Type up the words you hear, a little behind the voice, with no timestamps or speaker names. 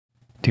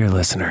Dear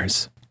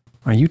listeners,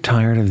 are you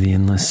tired of the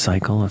endless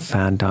cycle of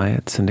fad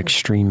diets and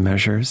extreme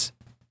measures?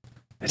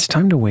 It's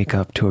time to wake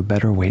up to a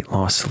better weight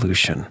loss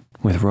solution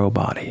with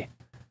Rowbody.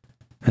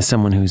 As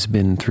someone who's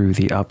been through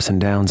the ups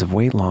and downs of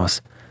weight loss,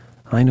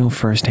 I know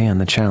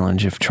firsthand the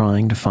challenge of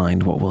trying to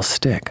find what will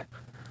stick.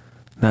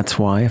 That's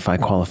why if I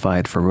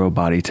qualified for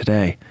Rowbody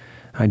today,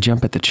 I'd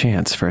jump at the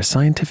chance for a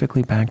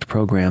scientifically backed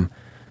program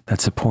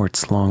that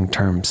supports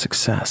long-term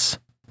success.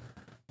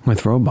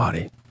 With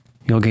Rowbody,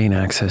 you'll gain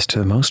access to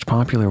the most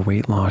popular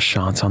weight loss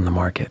shots on the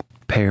market,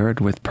 paired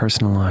with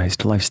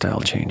personalized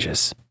lifestyle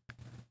changes.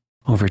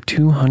 Over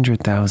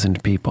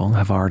 200,000 people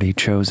have already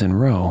chosen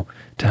Row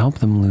to help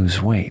them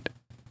lose weight.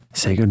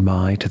 Say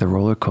goodbye to the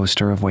roller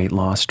coaster of weight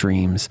loss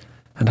dreams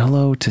and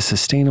hello to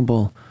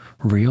sustainable,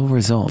 real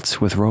results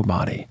with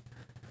Rowbody.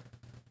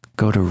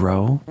 Go to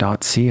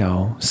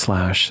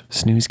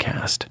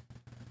row.co/snoozecast.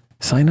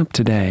 Sign up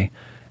today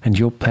and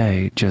you'll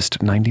pay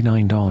just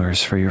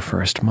 $99 for your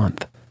first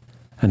month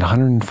and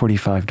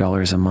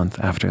 $145 a month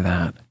after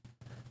that.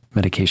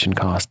 Medication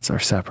costs are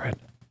separate.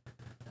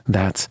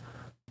 That's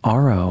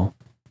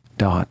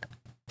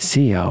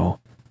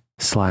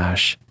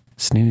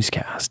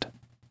ro.co/snoozecast.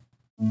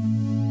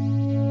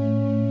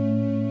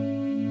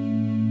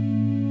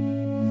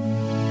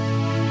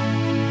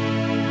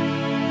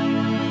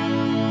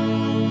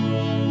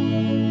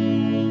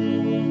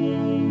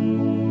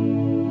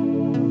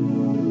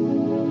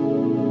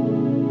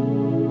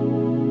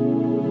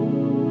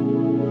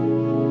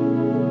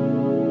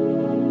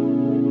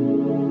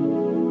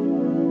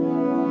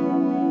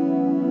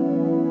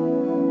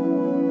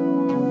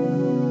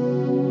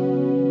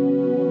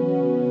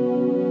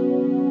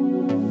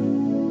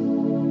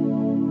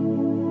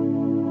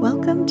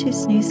 Welcome to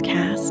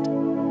Snoozecast,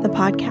 the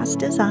podcast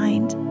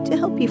designed to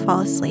help you fall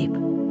asleep.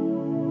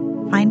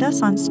 Find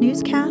us on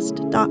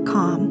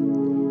snoozecast.com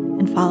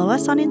and follow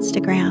us on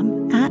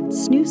Instagram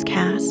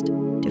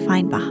 @snoozecast to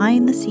find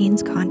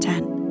behind-the-scenes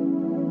content.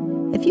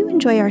 If you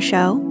enjoy our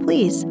show,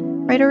 please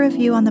write a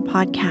review on the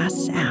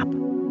podcast's app.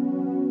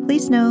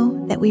 Please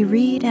know that we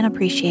read and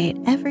appreciate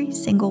every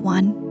single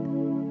one.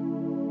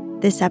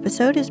 This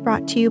episode is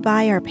brought to you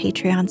by our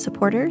Patreon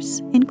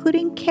supporters,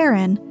 including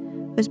Karen,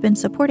 who's been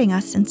supporting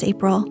us since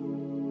April.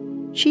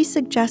 She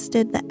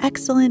suggested the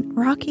excellent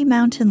Rocky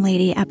Mountain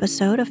Lady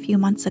episode a few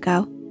months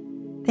ago.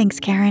 Thanks,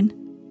 Karen.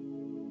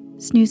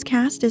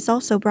 Snoozecast is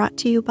also brought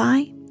to you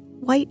by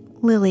White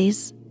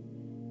Lilies.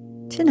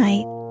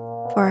 Tonight,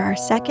 for our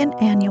second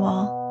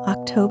annual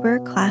October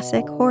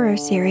Classic Horror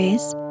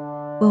Series,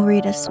 we'll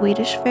read a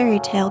Swedish fairy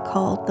tale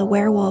called The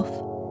Werewolf.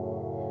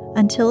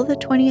 Until the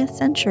 20th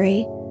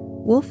century,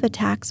 wolf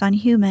attacks on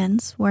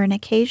humans were an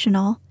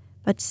occasional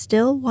but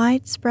still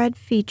widespread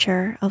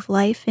feature of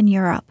life in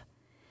Europe.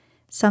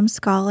 Some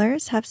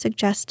scholars have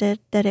suggested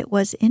that it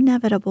was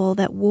inevitable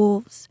that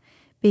wolves,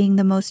 being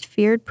the most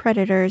feared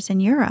predators in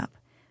Europe,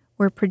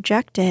 were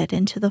projected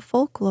into the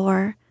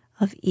folklore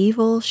of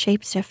evil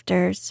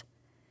shapeshifters.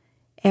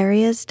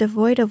 Areas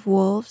devoid of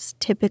wolves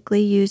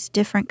typically use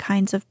different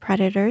kinds of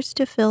predators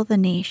to fill the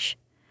niche: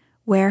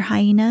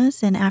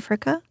 were-hyenas in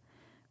Africa,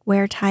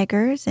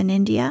 were-tigers in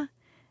India,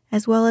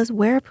 as well as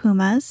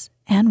were-pumas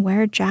and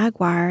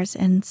were-jaguars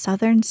in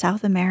southern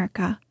South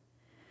America.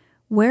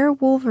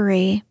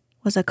 Werewolvery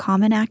was a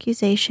common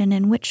accusation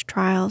in witch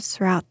trials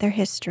throughout their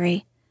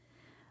history.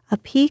 A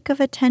peak of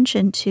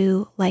attention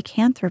to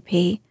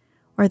lycanthropy,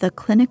 or the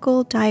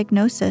clinical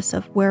diagnosis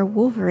of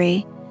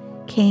werewolvery,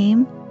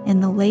 came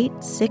in the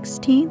late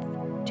 16th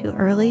to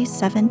early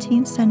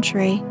 17th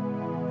century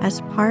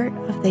as part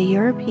of the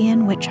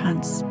European witch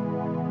hunts.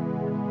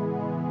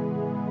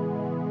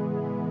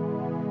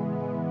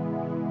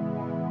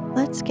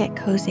 Let's get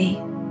cozy.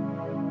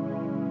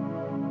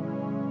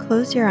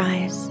 Close your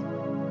eyes.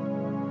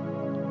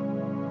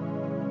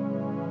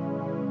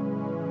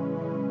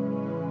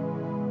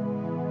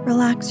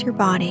 Relax your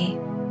body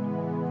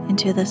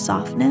into the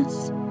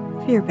softness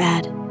of your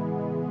bed.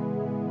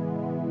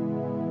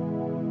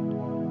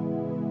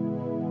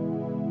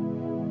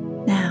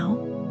 Now,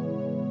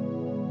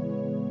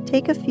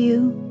 take a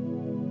few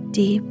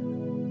deep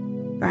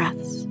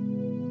breaths.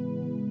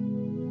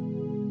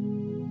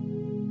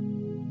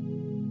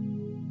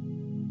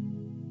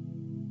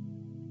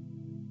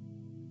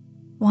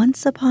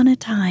 Once upon a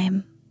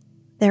time,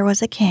 there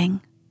was a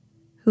king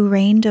who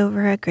reigned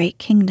over a great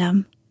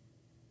kingdom.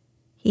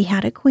 He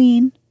had a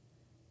queen,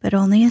 but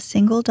only a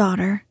single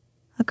daughter,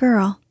 a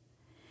girl.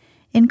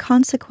 In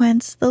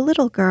consequence, the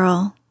little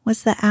girl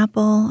was the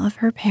apple of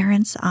her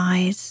parents'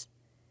 eyes.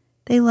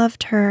 They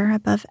loved her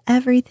above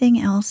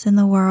everything else in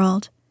the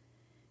world,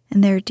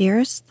 and their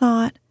dearest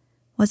thought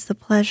was the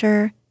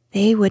pleasure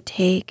they would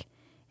take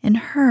in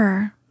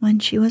her when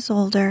she was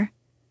older.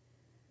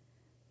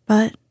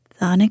 But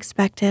the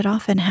unexpected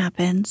often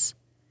happens,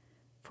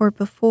 for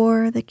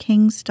before the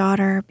king's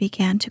daughter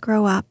began to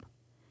grow up,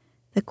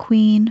 the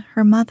queen,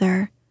 her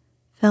mother,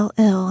 fell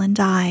ill and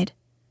died.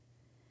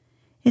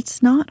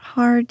 It's not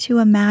hard to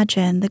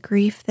imagine the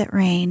grief that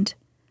reigned,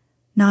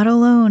 not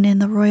alone in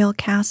the royal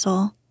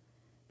castle,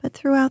 but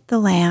throughout the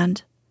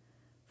land,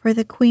 for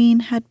the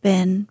queen had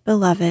been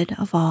beloved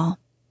of all.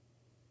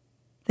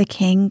 The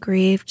king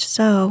grieved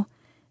so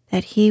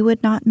that he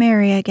would not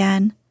marry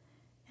again,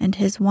 and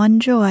his one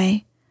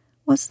joy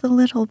was the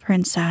little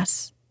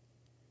princess.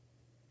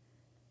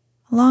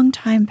 A long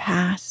time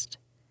passed,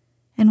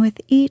 and with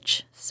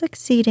each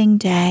succeeding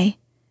day,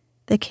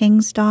 the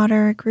king's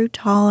daughter grew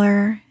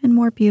taller and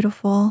more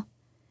beautiful,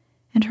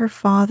 and her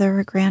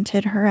father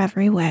granted her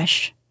every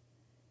wish.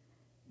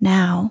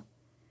 Now,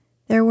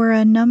 there were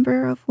a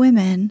number of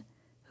women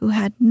who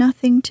had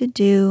nothing to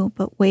do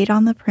but wait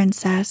on the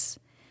princess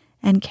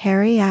and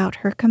carry out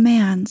her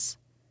commands.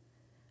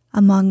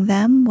 Among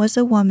them was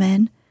a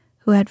woman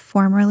who had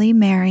formerly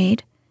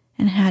married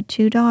and had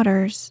 2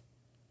 daughters.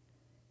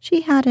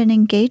 She had an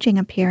engaging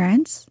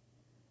appearance,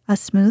 a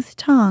smooth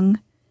tongue,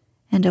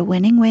 and a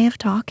winning way of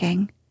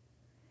talking,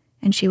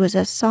 and she was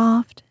as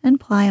soft and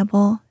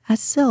pliable as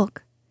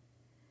silk.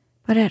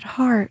 But at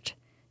heart,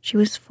 she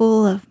was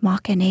full of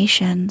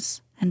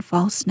machinations and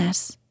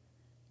falseness.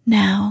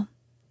 Now,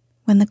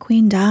 when the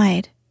queen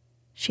died,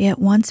 she at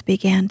once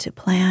began to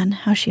plan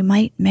how she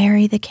might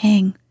marry the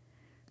king,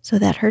 so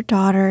that her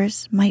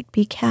daughters might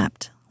be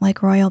kept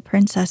like royal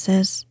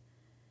princesses.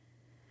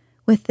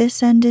 With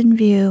this end in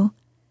view,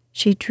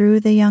 she drew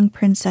the young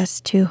princess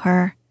to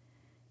her,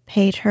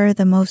 paid her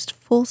the most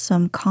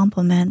fulsome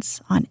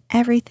compliments on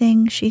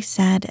everything she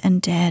said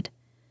and did,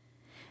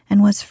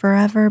 and was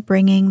forever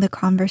bringing the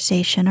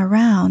conversation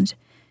around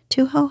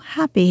to how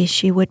happy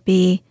she would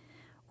be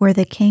were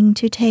the king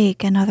to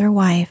take another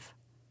wife.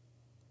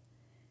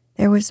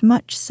 There was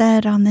much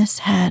said on this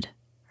head,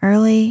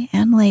 early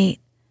and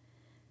late,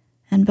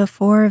 and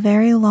before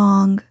very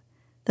long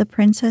the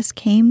princess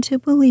came to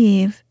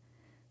believe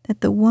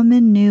that the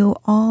woman knew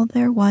all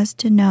there was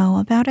to know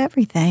about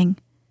everything.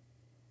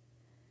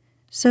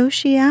 So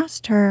she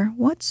asked her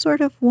what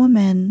sort of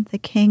woman the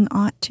king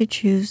ought to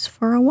choose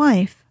for a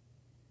wife.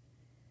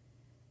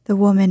 The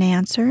woman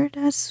answered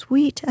as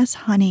sweet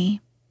as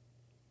honey.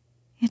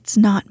 "It's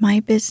not my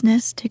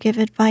business to give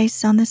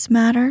advice on this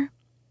matter,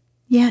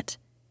 yet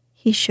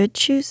he should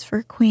choose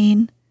for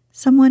queen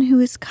someone who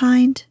is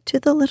kind to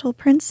the little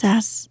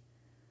princess.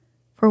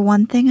 For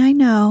one thing I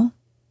know,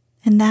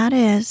 and that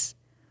is,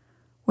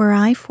 were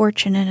I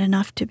fortunate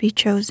enough to be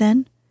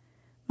chosen,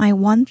 my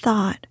one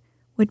thought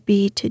would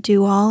be to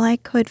do all I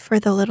could for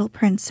the little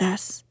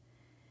princess,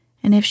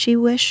 and if she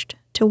wished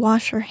to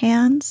wash her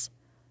hands,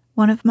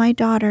 one of my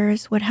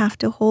daughters would have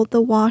to hold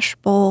the wash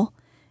bowl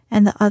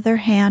and the other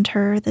hand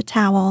her the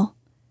towel."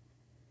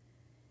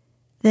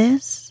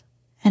 This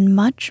and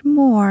much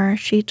more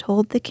she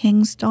told the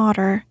king's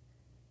daughter,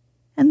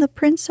 and the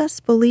princess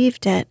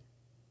believed it,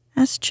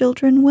 as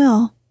children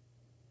will.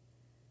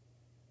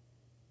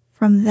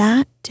 From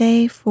that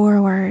day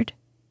forward,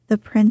 the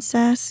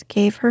princess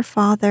gave her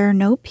father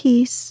no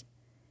peace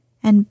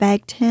and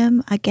begged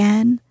him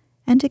again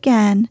and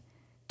again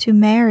to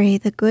marry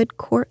the good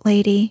court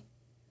lady.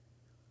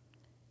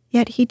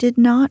 Yet he did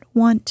not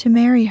want to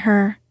marry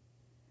her.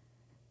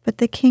 But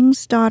the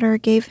king's daughter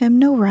gave him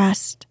no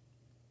rest,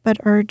 but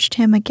urged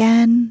him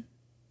again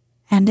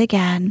and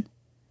again,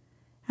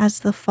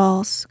 as the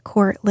false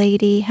court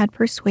lady had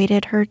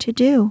persuaded her to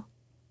do.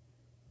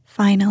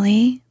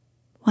 Finally,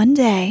 one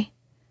day,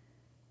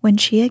 when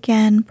she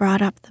again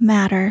brought up the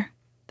matter,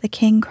 the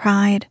king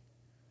cried,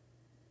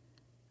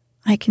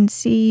 "I can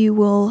see you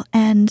will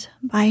end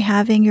by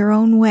having your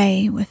own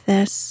way with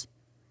this,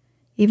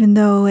 even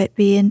though it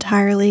be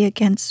entirely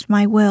against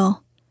my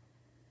will.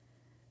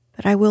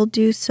 But I will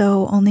do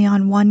so only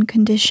on one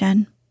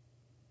condition."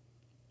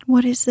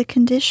 "What is the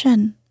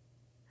condition?"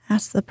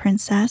 asked the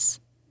princess.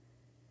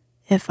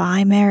 "If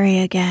I marry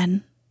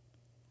again,"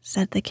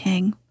 said the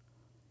king,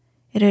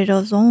 "it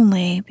is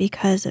only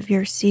because of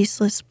your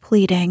ceaseless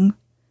pleading.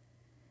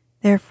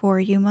 Therefore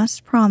you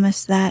must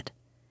promise that,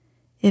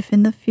 if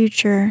in the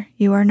future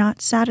you are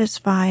not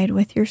satisfied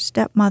with your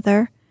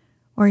stepmother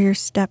or your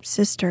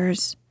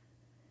stepsisters,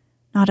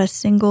 not a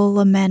single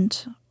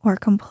lament or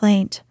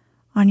complaint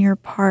on your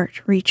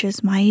part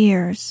reaches my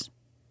ears."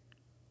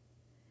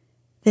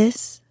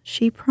 This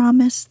she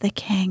promised the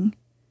king,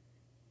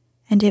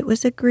 and it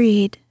was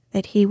agreed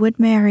that he would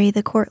marry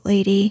the court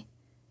lady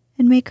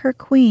and make her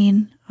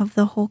queen of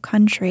the whole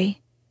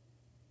country.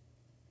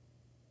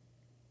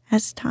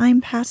 As time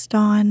passed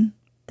on,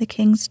 the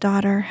king's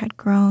daughter had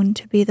grown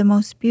to be the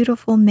most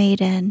beautiful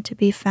maiden to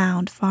be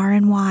found far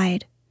and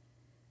wide.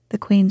 The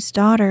queen's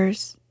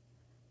daughters,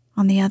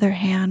 on the other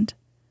hand,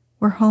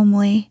 were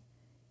homely,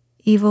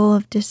 evil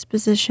of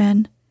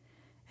disposition,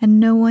 and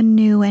no one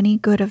knew any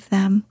good of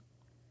them.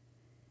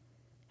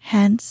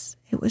 Hence,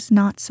 it was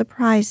not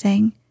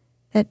surprising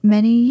that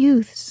many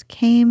youths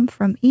came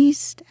from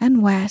east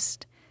and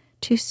west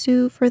to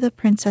sue for the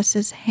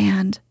princess's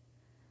hand,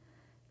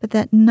 but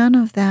that none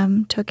of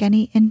them took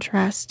any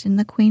interest in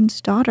the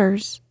queen's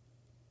daughters.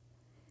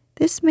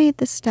 This made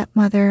the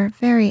stepmother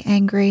very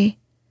angry,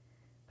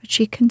 but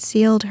she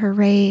concealed her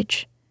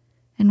rage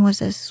and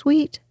was as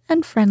sweet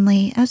and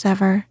friendly as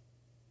ever.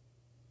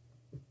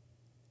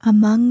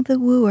 Among the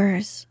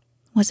wooers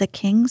was a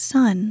king's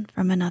son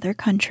from another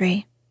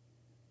country.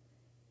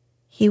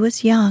 He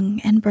was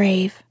young and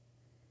brave,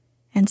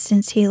 and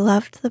since he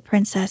loved the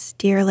princess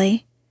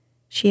dearly,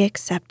 she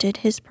accepted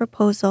his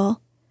proposal,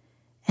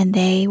 and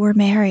they were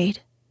married.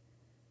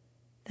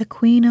 The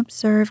queen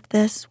observed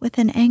this with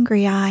an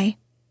angry eye,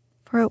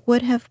 for it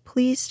would have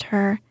pleased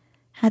her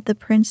had the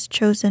prince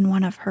chosen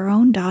one of her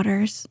own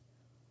daughters.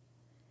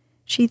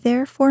 She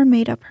therefore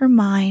made up her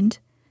mind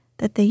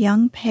that the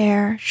young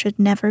pair should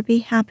never be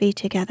happy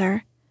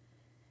together,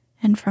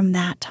 and from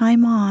that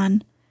time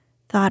on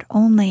thought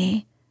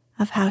only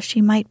of how she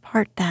might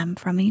part them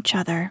from each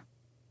other.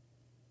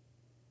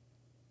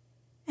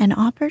 An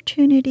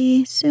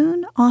opportunity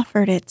soon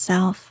offered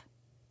itself.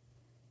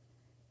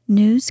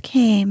 News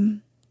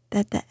came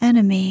that the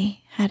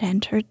enemy had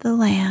entered the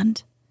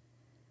land,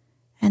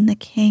 and the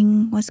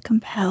king was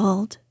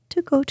compelled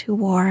to go to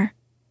war.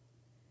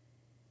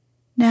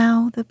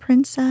 Now the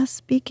princess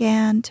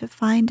began to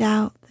find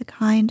out the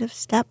kind of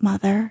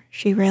stepmother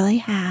she really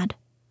had.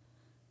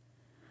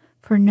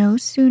 For no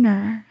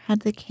sooner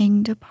had the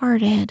king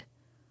departed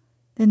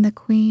than the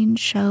queen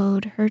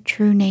showed her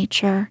true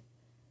nature,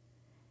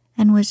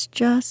 and was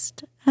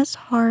just as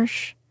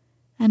harsh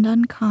and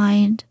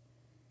unkind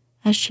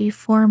as she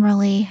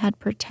formerly had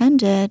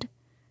pretended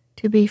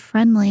to be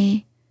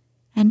friendly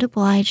and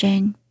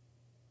obliging.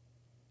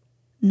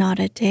 Not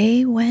a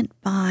day went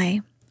by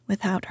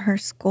without her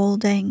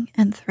scolding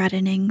and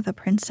threatening the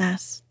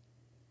princess,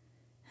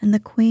 and the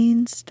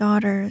queen's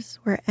daughters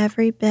were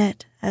every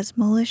bit as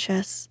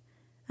malicious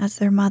as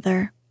their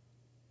mother.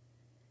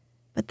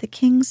 But the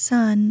king's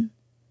son,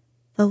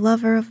 the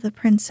lover of the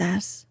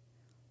princess,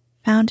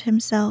 found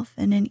himself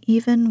in an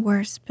even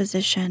worse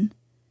position.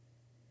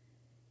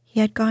 He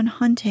had gone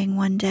hunting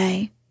one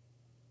day,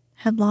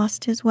 had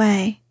lost his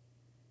way,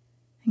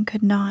 and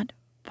could not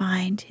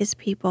find his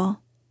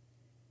people.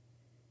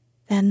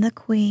 Then the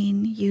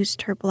queen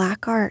used her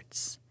black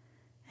arts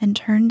and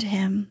turned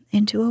him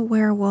into a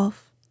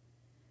werewolf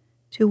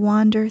to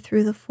wander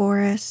through the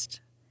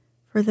forest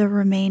for the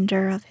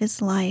remainder of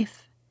his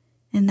life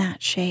in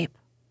that shape.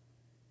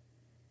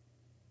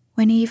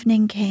 When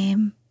evening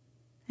came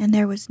and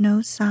there was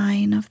no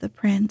sign of the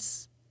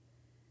prince,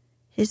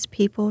 his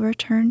people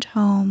returned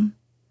home,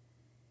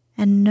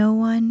 and no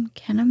one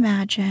can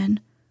imagine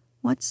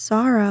what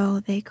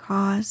sorrow they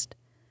caused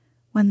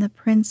when the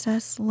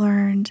princess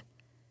learned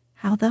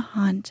how the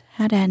hunt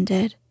had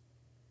ended.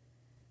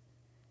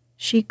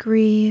 She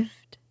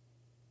grieved,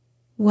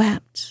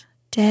 wept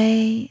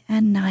day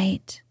and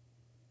night,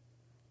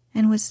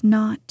 and was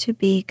not to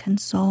be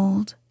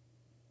consoled.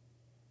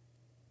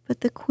 But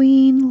the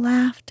queen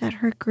laughed at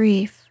her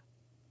grief,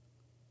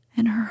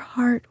 and her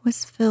heart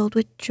was filled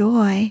with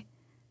joy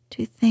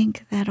to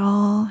think that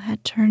all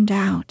had turned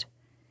out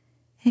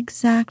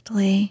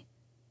exactly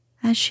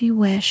as she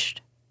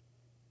wished.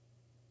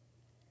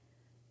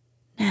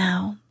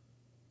 Now,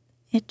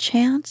 it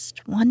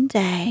chanced one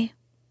day,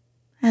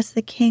 as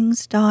the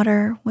king's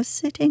daughter was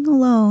sitting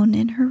alone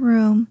in her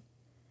room,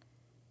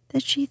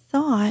 that she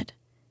thought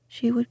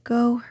she would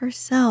go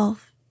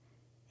herself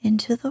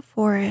into the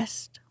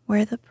forest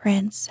where the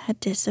prince had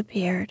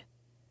disappeared.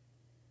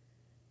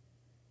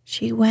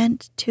 She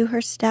went to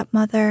her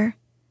stepmother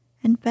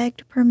and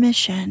begged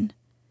permission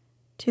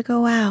to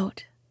go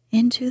out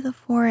into the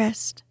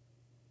forest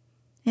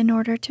in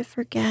order to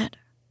forget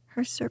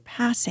her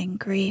surpassing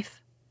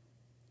grief.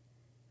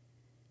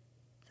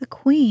 The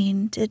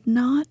queen did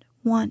not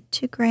want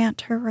to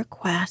grant her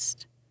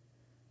request,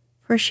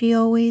 for she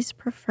always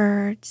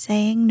preferred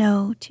saying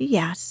no to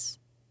yes.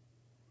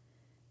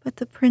 But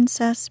the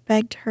princess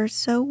begged her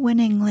so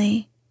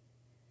winningly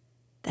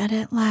that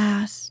at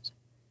last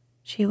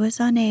she was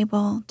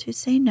unable to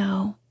say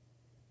no,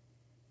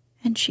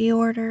 and she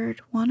ordered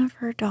one of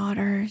her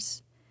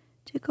daughters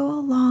to go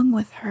along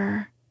with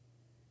her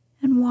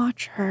and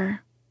watch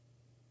her.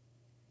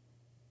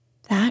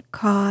 That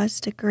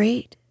caused a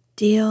great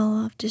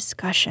deal of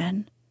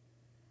discussion,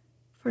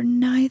 for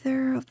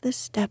neither of the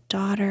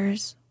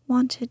stepdaughters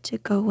wanted to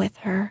go with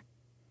her.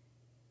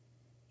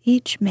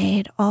 Each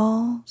made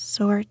all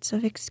sorts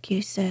of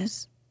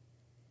excuses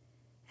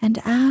and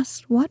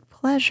asked what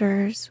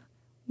pleasures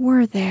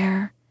were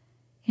there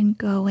in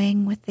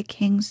going with the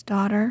king's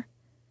daughter,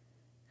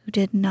 who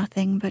did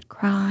nothing but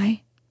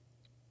cry.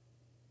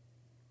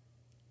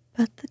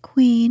 But the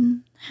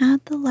queen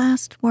had the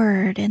last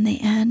word in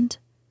the end,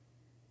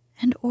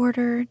 and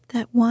ordered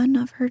that one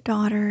of her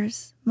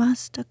daughters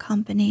must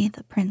accompany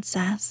the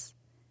princess,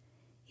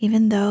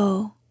 even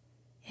though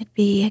it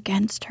be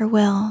against her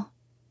will.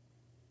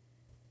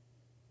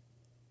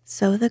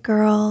 So the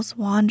girls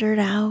wandered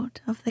out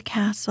of the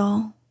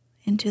castle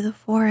into the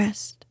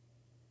forest.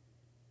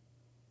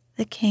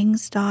 The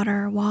king's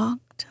daughter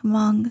walked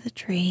among the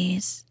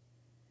trees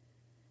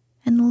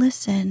and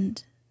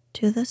listened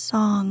to the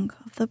song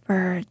of the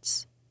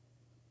birds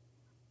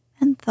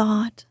and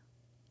thought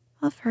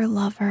of her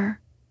lover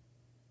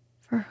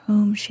for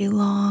whom she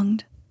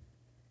longed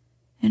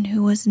and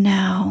who was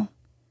now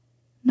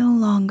no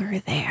longer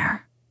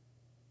there.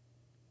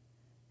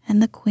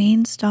 And the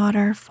queen's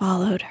daughter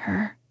followed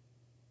her,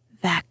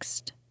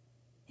 vexed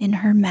in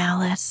her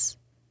malice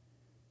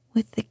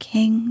with the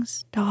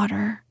king's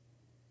daughter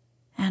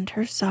and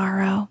her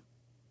sorrow.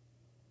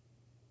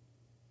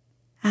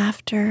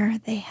 After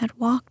they had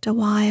walked a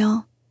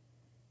while,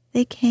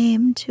 they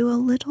came to a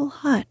little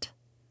hut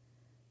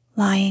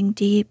lying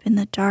deep in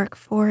the dark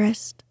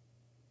forest.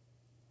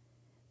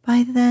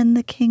 By then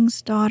the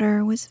king's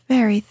daughter was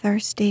very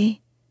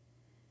thirsty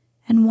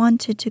and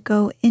wanted to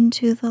go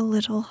into the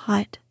little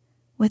hut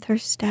with her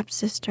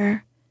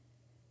stepsister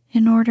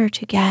in order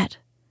to get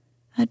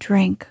a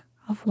drink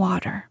of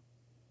water.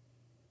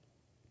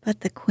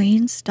 But the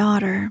queen's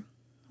daughter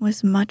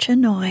was much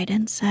annoyed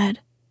and said,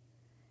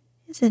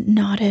 "Is it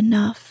not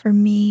enough for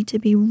me to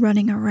be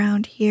running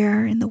around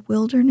here in the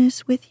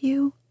wilderness with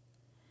you?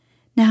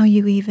 Now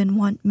you even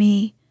want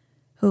me,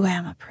 who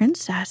am a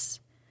princess,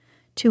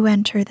 to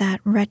enter that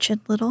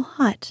wretched little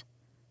hut.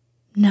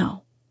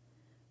 No,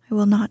 I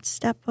will not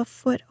step a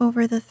foot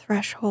over the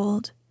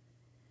threshold.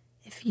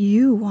 If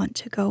you want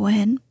to go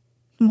in,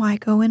 why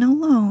go in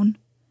alone?"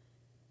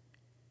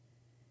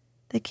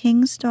 The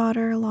king's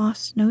daughter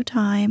lost no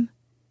time,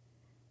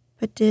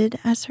 but did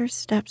as her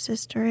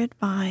stepsister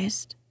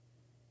advised,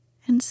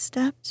 and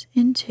stepped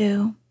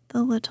into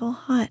the little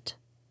hut.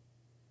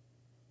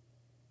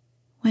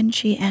 When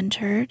she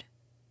entered,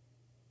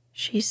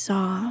 she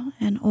saw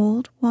an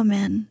old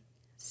woman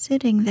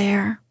sitting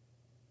there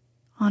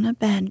on a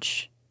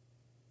bench,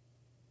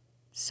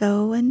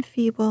 so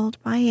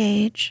enfeebled by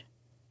age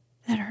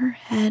that her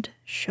head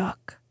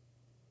shook.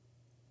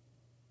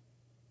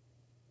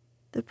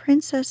 The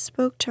princess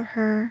spoke to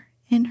her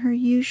in her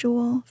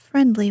usual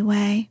friendly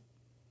way.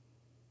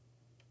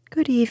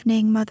 "Good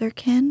evening,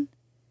 motherkin.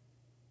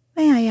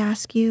 May I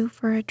ask you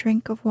for a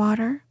drink of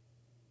water?"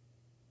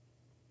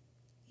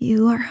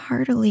 "You are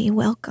heartily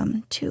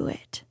welcome to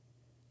it,"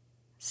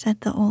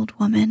 said the old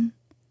woman.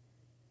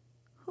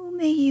 "Who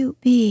may you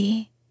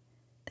be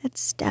that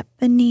step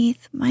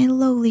beneath my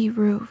lowly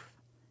roof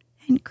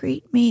and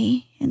greet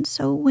me in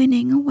so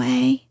winning a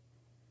way?"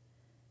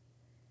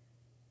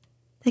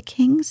 The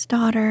king's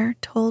daughter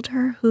told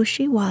her who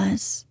she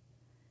was,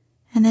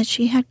 and that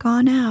she had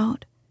gone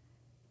out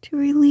to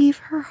relieve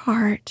her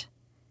heart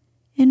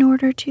in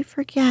order to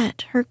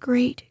forget her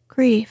great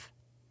grief.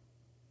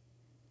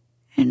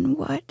 "And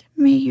what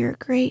may your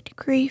great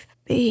grief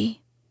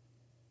be?"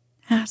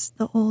 asked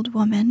the old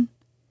woman.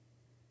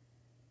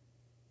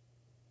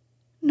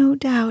 "No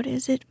doubt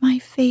is it my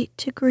fate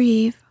to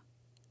grieve,"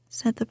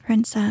 said the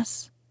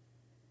princess,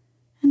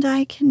 "and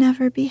I can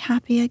never be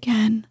happy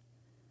again.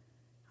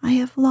 I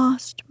have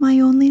lost my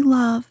only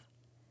love,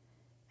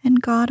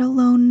 and God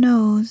alone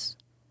knows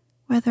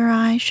whether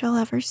I shall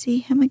ever see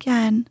him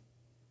again."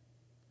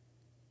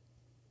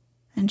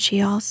 And she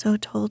also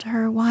told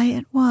her why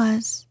it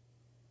was,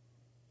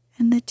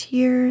 and the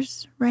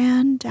tears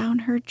ran down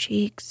her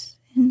cheeks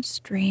in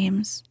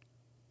streams,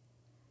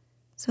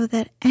 so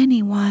that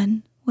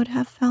anyone would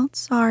have felt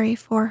sorry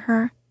for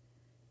her.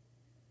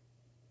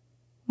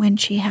 When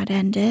she had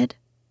ended,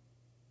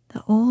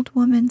 the old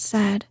woman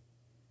said,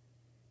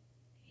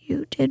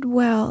 "You did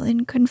well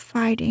in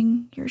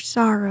confiding your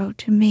sorrow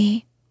to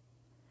me.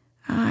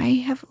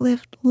 I have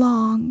lived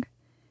long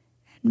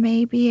and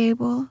may be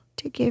able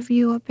to give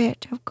you a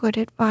bit of good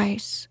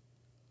advice.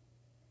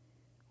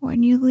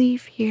 When you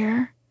leave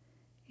here,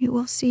 you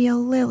will see a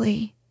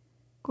lily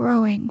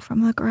growing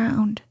from the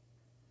ground.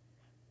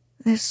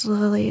 This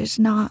lily is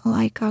not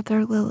like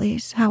other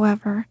lilies,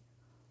 however,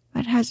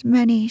 but has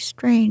many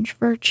strange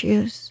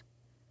virtues.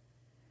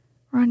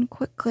 Run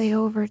quickly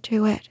over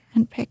to it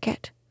and pick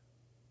it.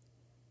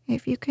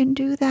 If you can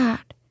do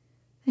that,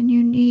 then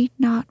you need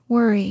not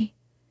worry,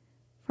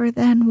 for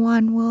then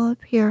one will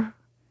appear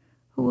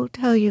who will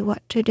tell you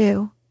what to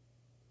do."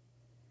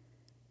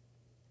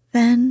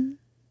 Then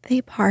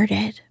they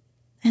parted,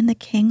 and the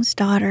king's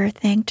daughter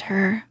thanked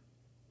her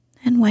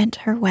and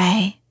went her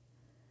way,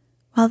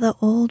 while the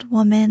old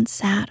woman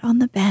sat on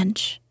the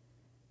bench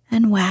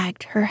and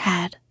wagged her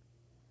head.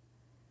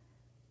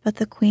 But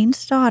the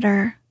queen's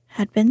daughter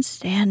had been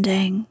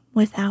standing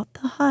without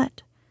the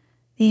hut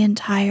the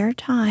entire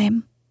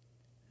time,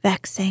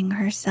 vexing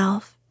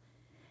herself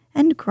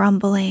and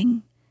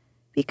grumbling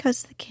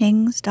because the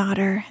king's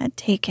daughter had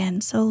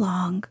taken so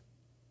long.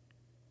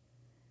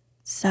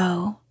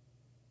 So,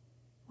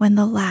 when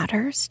the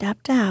latter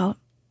stepped out,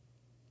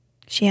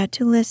 she had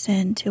to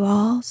listen to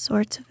all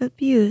sorts of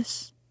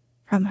abuse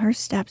from her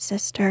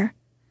stepsister,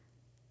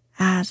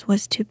 as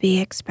was to be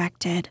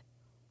expected.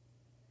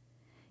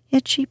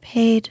 Yet she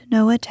paid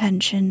no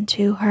attention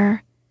to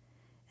her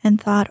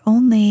and thought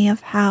only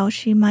of how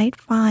she might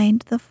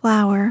find the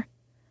flower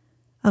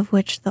of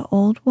which the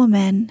old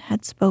woman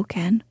had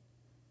spoken.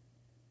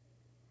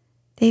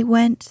 They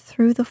went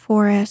through the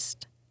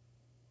forest,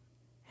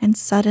 and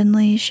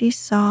suddenly she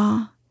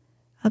saw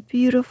a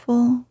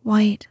beautiful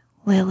white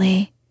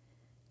lily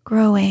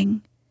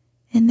growing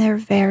in their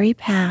very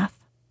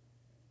path.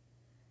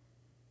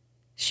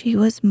 She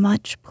was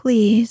much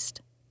pleased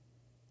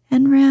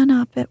and ran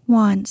up at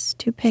once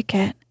to pick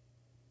it.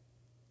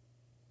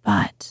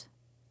 But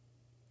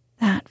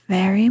that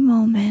very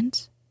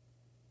moment,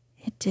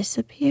 it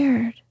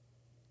disappeared.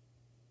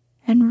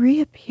 and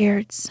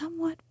reappeared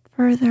somewhat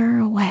further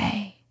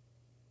away.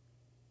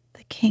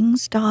 The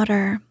king's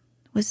daughter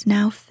was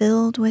now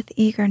filled with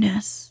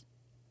eagerness,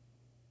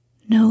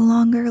 no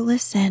longer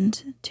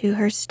listened to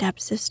her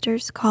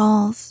stepsister's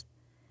calls,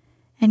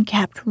 and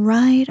kept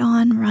right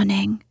on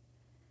running.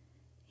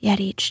 Yet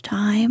each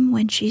time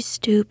when she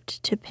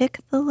stooped to pick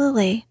the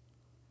lily,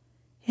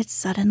 it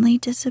suddenly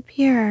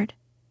disappeared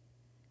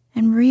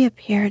and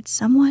reappeared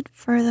somewhat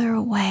further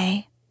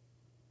away.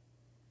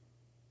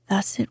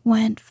 Thus it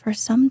went for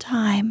some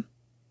time,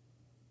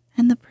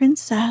 and the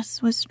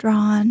princess was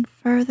drawn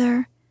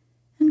further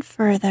and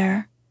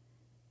further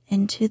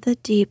into the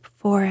deep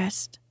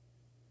forest.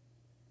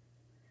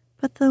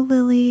 But the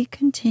lily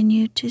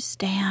continued to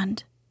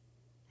stand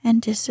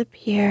and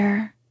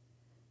disappear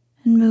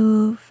and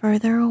move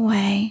further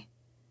away,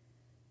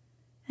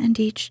 and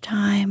each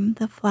time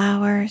the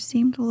flower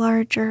seemed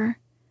larger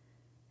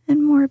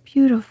and more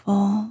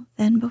beautiful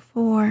than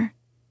before.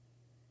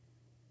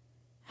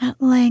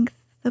 At length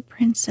the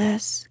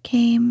princess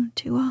came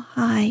to a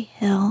high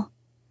hill.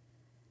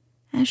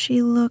 As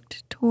she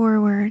looked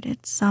toward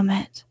its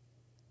summit,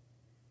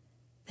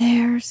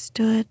 there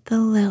stood the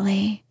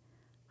lily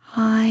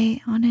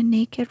high on a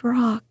naked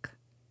rock,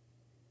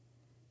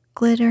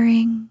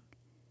 glittering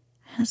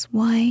as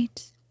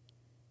white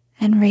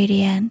and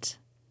radiant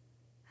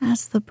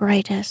as the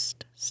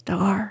brightest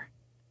star.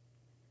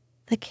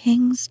 The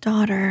king's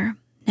daughter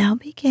now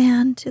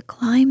began to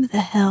climb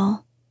the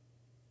hill,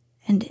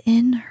 and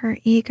in her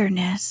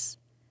eagerness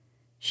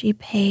she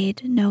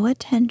paid no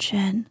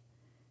attention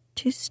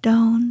to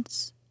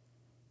stones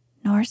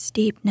nor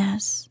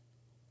steepness.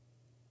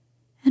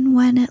 And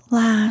when at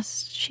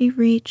last she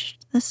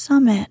reached the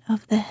summit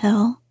of the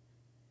hill,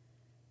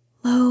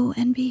 lo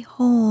and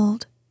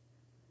behold,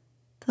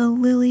 the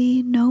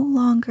lily no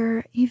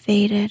longer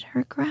evaded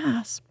her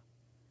grasp,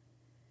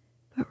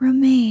 but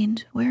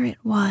remained where it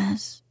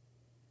was,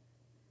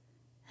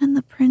 and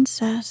the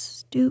princess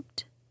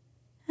stooped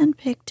and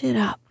picked it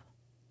up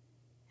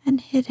and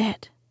hid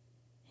it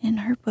in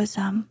her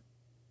bosom.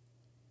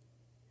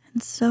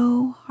 And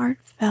so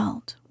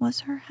heartfelt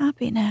was her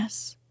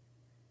happiness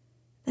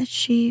that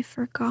she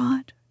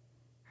forgot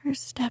her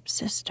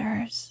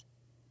stepsisters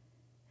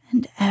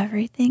and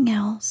everything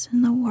else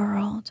in the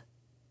world.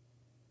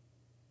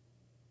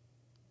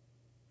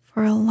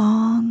 For a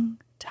long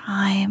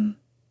time,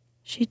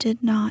 she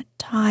did not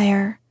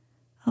tire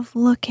of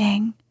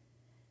looking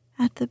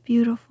at the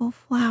beautiful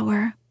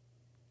flower.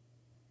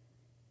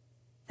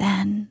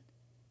 Then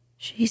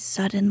she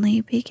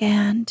suddenly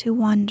began to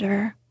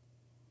wonder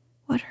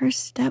what her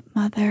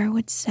stepmother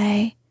would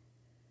say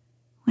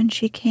when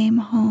she came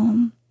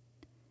home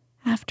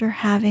after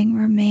having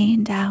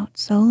remained out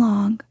so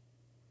long.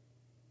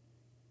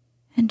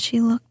 And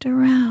she looked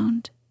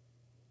around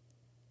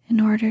in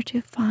order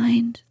to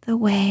find the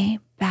way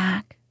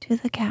back to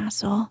the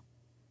castle.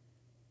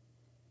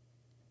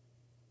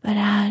 But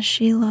as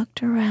she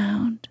looked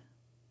around,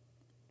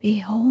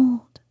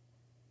 behold,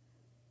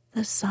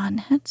 the sun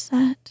had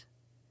set,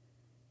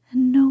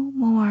 and no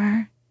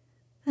more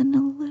than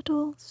a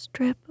little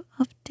strip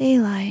of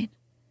daylight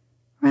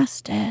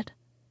rested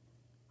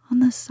on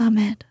the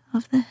summit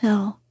of the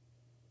hill.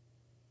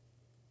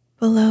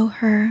 Below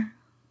her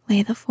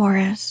lay the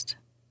forest,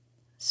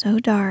 so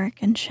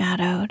dark and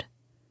shadowed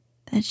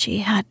that she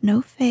had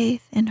no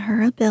faith in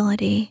her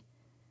ability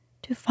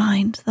to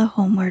find the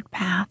homeward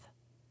path.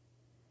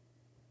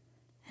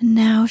 And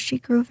now she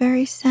grew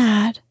very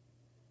sad,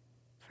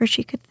 for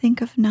she could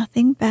think of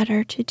nothing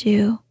better to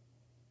do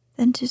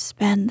than to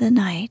spend the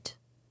night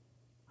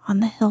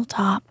on the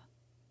hilltop.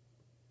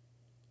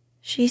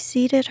 She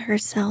seated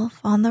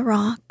herself on the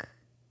rock,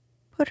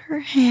 put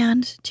her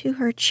hand to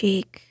her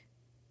cheek,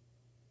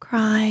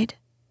 cried,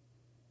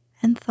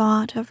 and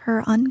thought of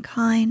her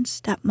unkind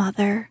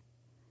stepmother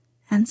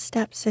and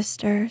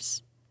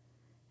stepsisters,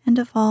 and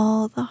of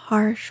all the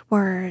harsh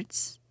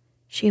words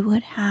she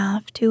would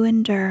have to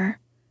endure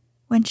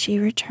when she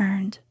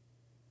returned.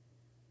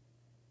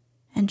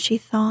 And she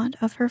thought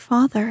of her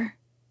father,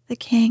 the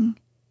king,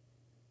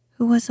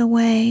 who was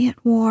away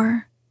at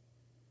war,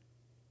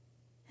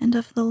 and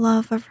of the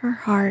love of her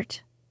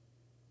heart,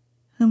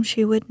 whom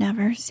she would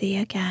never see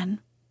again.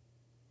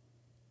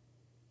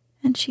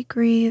 And she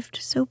grieved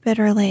so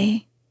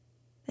bitterly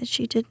that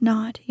she did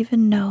not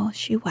even know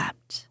she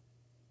wept.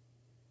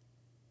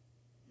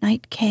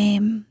 Night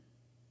came,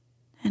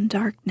 and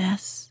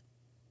darkness,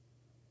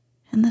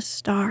 and the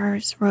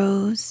stars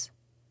rose,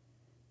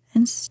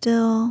 and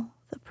still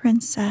the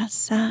princess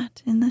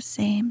sat in the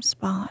same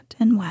spot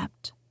and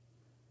wept.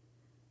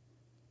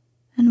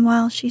 And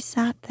while she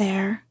sat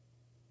there,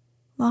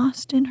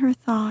 lost in her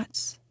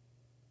thoughts,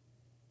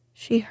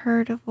 she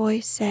heard a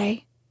voice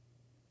say,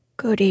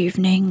 "Good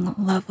evening,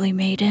 lovely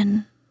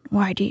maiden.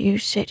 Why do you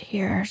sit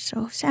here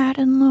so sad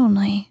and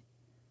lonely?"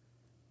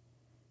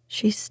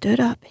 She stood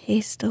up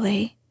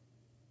hastily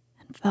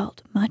and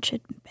felt much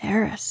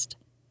embarrassed,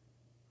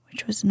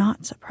 which was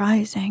not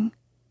surprising.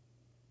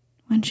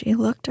 When she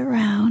looked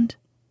around,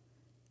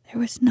 there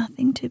was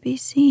nothing to be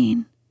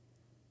seen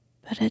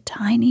but a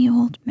tiny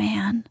old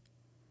man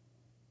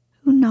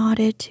who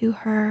nodded to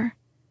her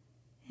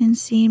and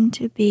seemed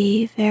to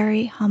be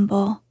very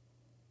humble.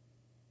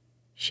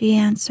 She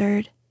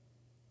answered,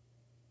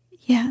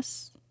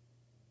 "Yes,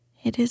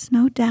 it is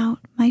no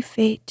doubt my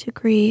fate to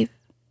grieve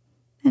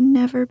and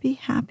never be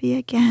happy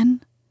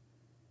again.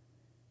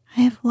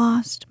 I have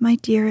lost my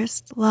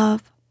dearest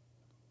love,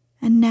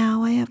 and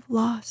now I have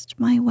lost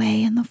my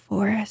way in the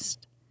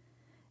forest,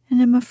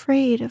 and am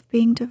afraid of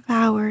being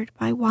devoured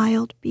by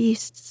wild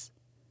beasts."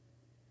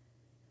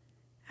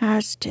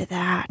 "As to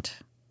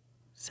that,"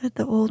 said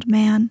the old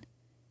man,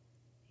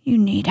 "you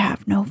need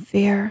have no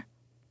fear.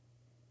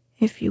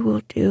 If you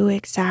will do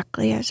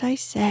exactly as I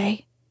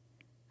say,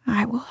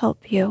 I will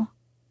help you."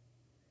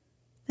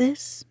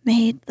 This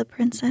made the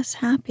princess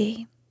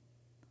happy,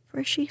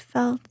 for she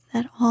felt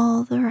that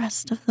all the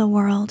rest of the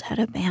world had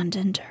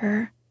abandoned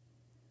her.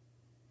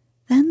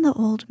 Then the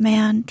old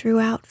man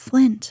drew out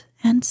flint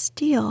and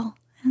steel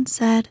and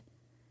said,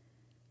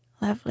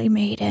 "Lovely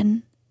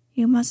maiden,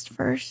 you must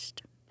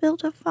first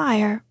build a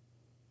fire."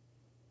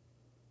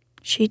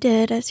 She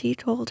did as he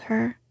told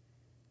her,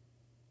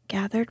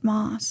 gathered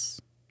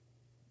moss,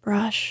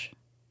 brush,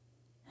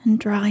 and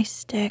dry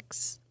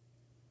sticks,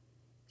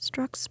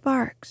 struck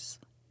sparks,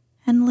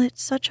 and lit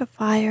such a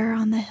fire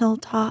on the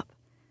hilltop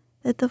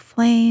that the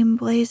flame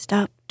blazed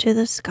up to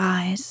the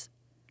skies.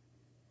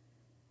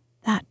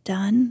 That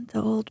done,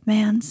 the old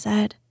man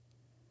said,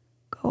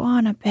 "Go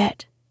on a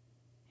bit,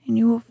 and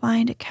you will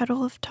find a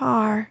kettle of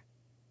tar.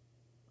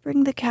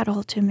 Bring the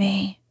kettle to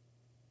me."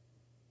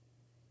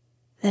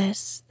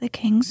 This the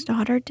king's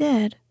daughter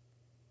did.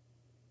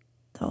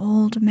 The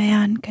old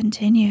man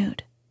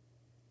continued,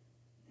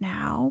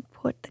 "Now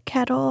put the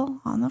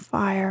kettle on the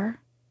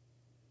fire."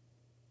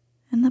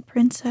 And the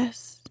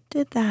princess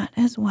did that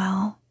as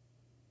well.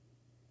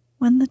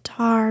 When the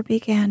tar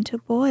began to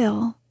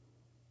boil,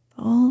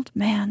 the old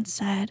man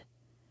said,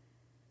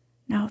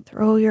 "Now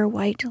throw your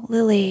white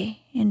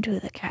lily into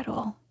the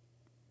kettle."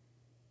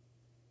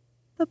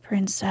 The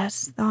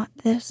princess thought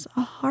this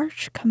a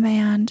harsh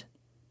command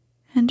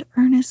and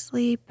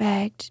earnestly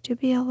begged to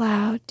be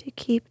allowed to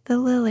keep the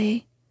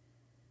lily.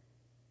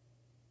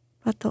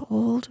 But the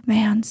old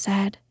man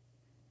said,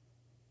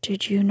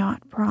 "Did you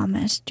not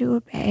promise to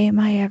obey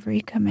my every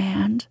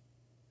command?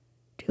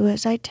 Do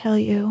as I tell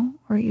you,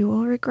 or you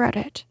will regret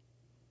it."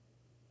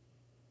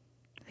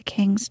 The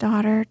king's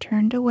daughter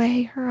turned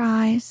away her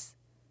eyes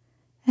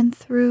and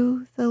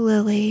threw the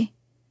lily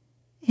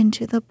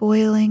into the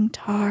boiling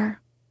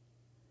tar.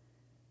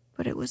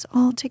 But it was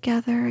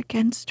altogether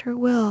against her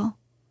will,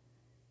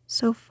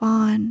 so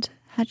fond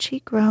had she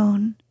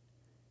grown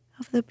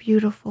of the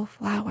beautiful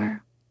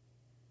flower.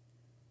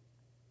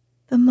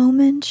 The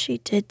moment she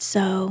did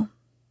so,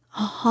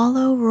 a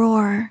hollow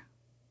roar,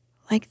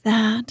 like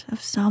that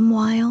of some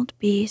wild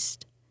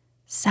beast,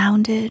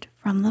 sounded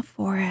from the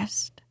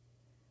forest.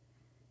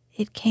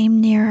 It came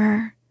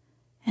nearer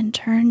and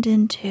turned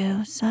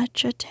into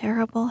such a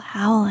terrible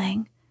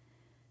howling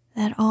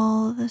that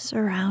all the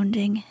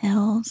surrounding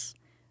hills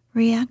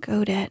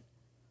re-echoed it.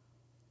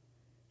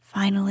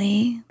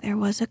 Finally, there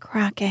was a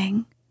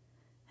cracking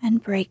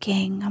and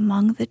breaking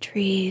among the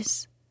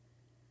trees,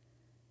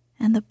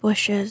 and the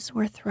bushes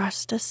were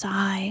thrust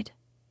aside,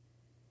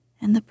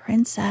 and the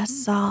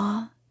princess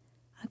saw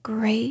a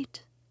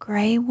great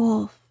gray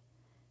wolf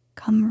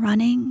come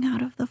running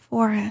out of the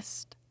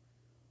forest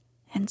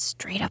and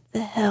straight up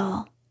the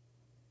hill.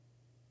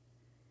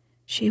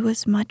 She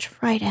was much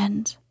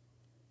frightened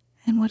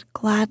and would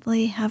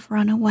gladly have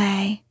run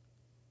away,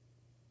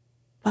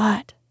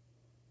 but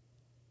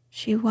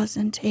she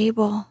wasn't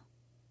able.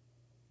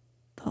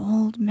 The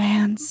old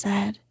man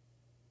said,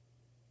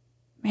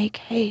 "Make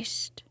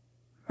haste,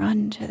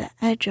 run to the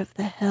edge of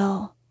the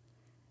hill,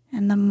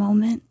 and the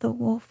moment the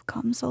wolf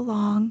comes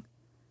along,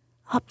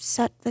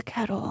 upset the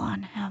kettle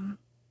on him."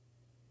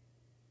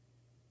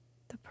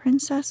 The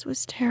princess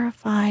was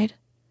terrified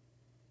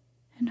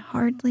and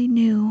hardly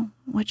knew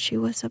what she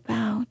was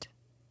about.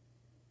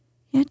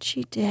 Yet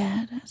she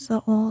did as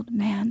the old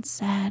man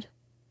said,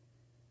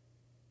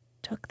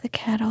 took the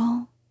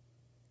kettle,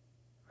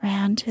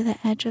 ran to the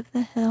edge of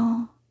the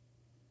hill,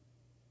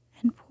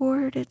 and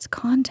poured its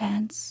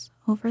contents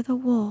over the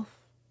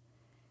wolf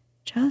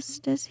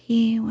just as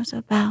he was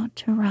about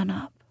to run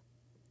up.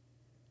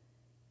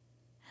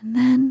 And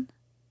then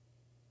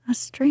a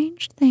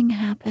strange thing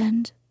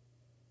happened.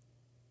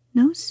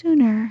 No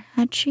sooner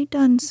had she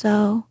done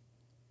so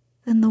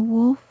than the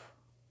wolf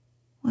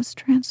was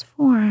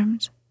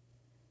transformed,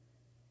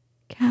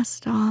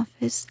 cast off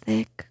his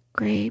thick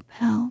gray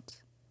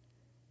pelt,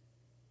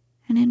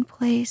 and in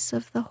place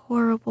of the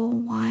horrible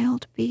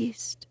wild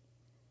beast,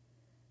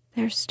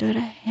 there stood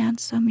a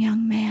handsome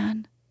young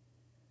man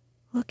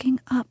looking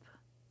up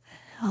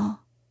the hill.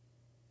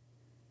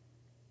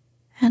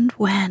 And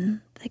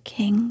when the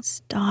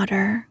king's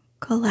daughter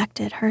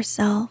collected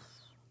herself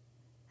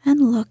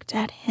and looked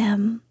at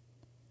him,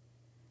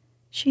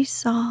 she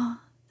saw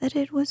that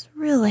it was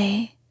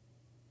really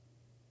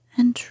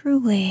and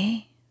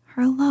truly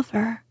her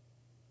lover,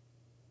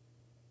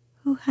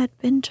 who who had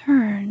been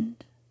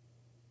turned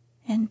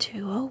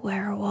into a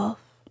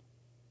werewolf.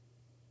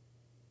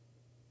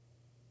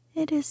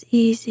 It is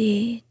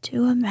easy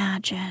to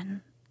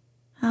imagine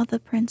how the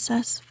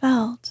princess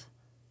felt.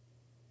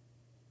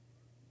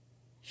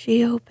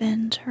 She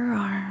opened her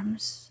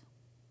arms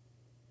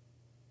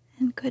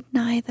and could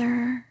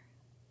neither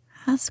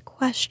ask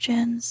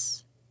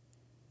questions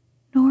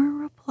nor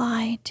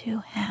reply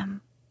to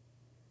him.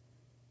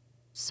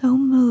 So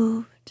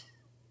moved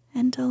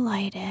and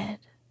delighted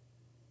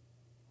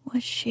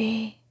was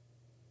she.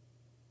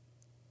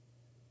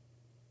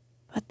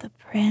 But the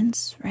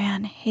prince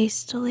ran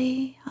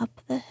hastily up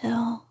the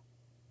hill,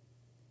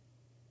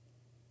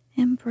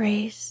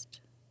 embraced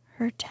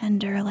her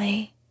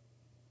tenderly,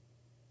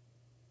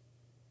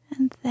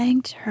 and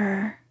thanked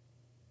her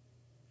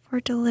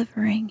for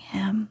delivering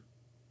him.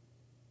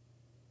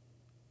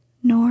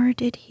 Nor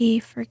did he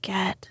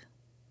forget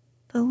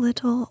the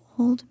little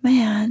old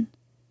man,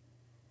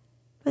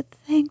 but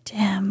thanked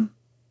him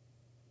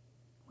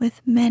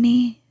with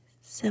many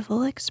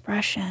civil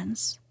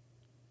expressions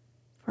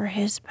for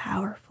his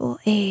powerful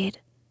aid.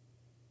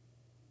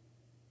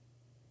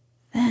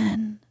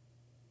 Then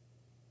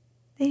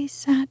they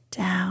sat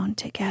down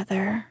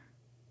together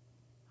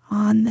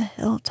on the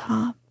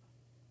hilltop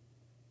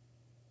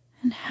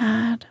and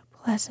had a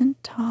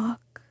pleasant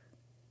talk.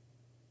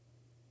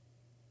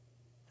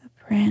 The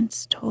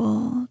prince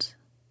told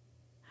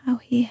how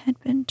he had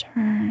been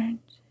turned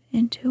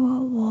into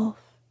a wolf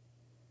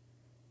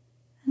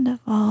and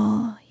of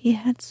all he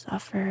had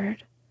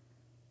suffered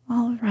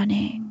while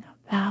running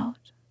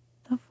about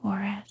the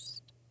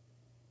forest.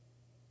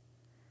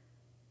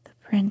 The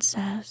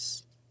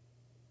princess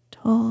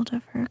told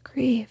of her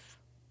grief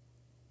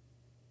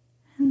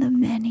and the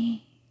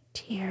many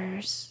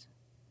tears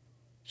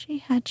she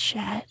had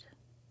shed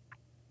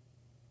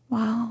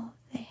while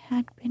they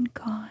had been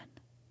gone.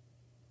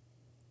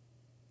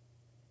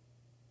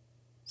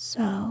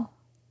 So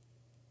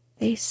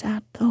they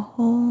sat the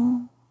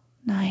whole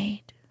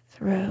night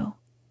through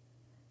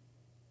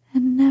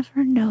and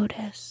never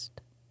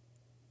noticed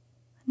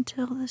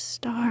until the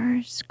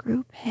stars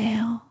grew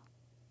pale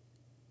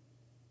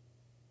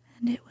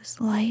and it was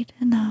light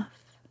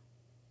enough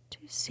to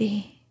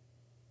see.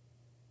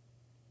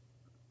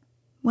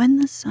 When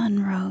the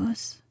sun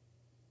rose,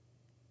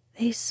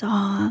 they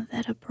saw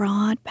that a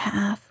broad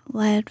path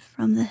led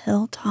from the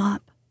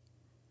hilltop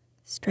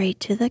straight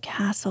to the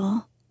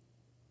castle,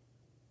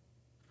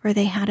 for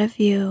they had a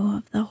view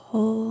of the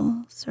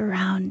whole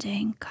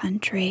surrounding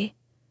country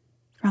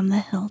from the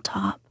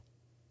hilltop.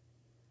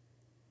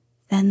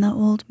 Then the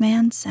old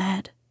man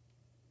said,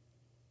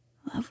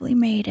 "Lovely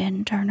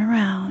maiden, turn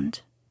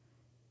around.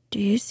 Do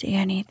you see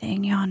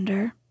anything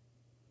yonder?"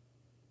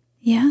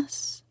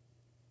 "Yes,"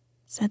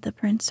 said the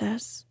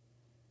princess.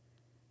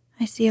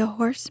 "I see a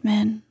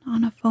horseman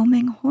on a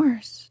foaming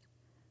horse,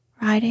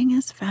 riding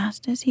as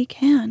fast as he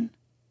can."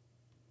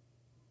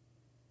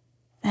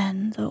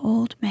 Then the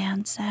old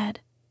man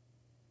said,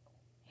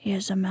 "He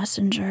is a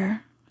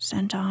messenger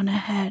sent on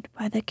ahead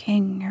by the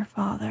king your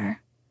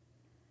father,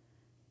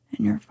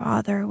 and your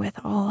father with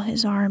all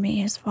his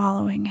army is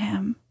following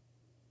him."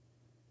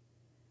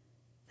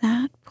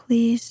 That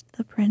pleased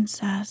the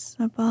princess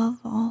above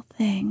all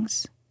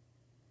things,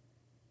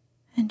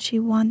 and she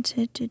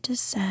wanted to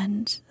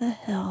descend the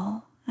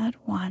hill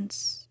at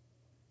once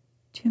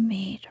to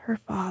meet her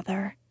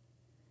father.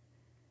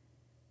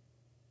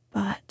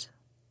 But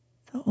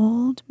the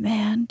old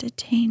man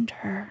detained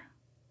her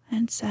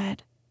and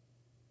said,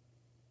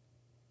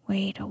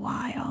 "Wait a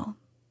while.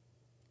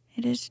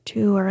 It is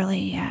too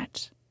early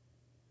yet.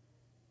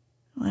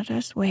 Let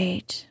us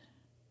wait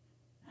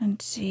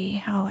and see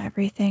how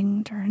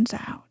everything turns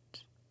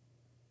out."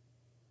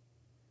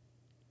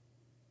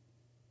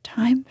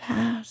 Time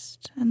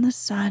passed and the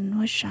sun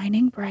was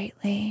shining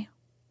brightly,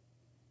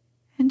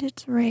 and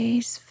its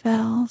rays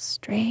fell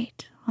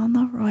straight on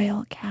the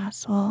royal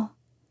castle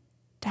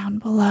down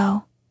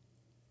below.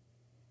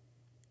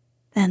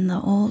 Then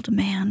the old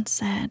man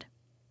said,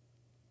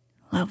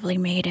 "Lovely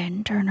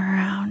maiden, turn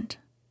around.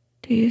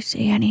 Do you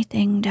see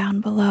anything down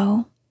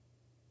below?"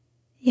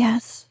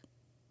 "Yes,"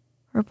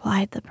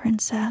 replied the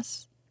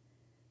princess.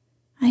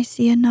 "I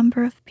see a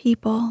number of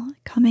people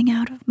coming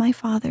out of my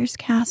father's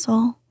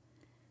castle,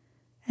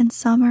 and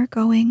some are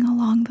going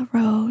along the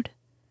road,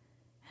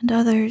 and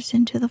others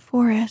into the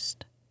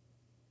forest."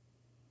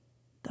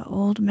 The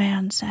old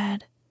man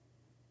said,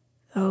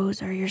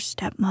 "Those are your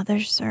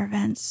stepmother's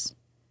servants.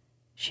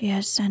 She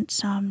has sent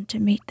some to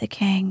meet the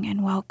king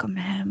and welcome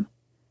him,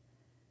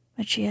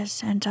 but she has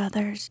sent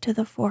others to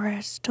the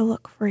forest to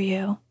look for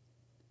you."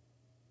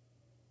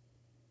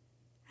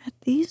 At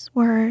these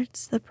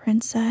words, the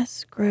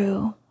princess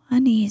grew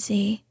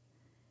uneasy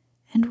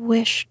and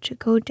wished to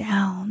go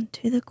down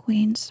to the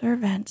queen's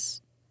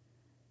servants.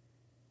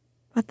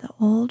 But the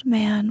old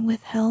man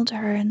withheld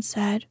her and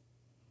said,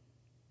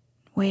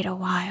 "Wait a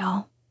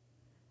while,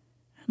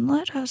 and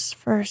let us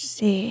first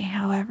see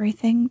how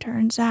everything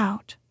turns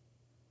out."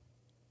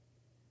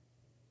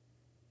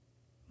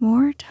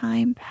 More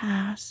time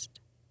passed,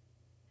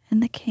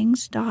 and the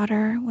king's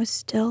daughter was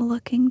still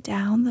looking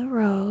down the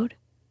road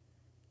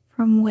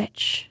from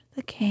which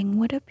the king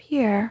would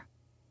appear,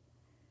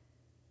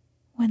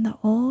 when the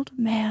old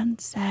man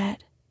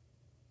said,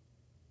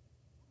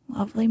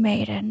 "Lovely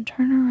maiden,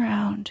 turn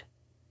around.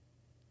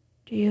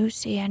 Do you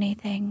see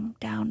anything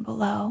down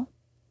below?"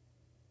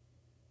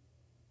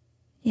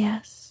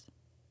 "Yes,"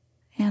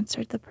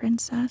 answered the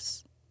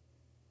princess.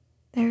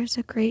 "There's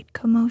a great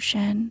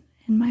commotion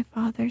in my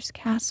father's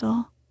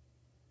castle.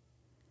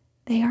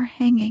 They are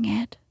hanging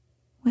it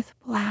with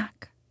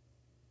black."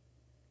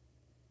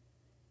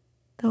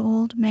 The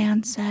old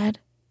man said,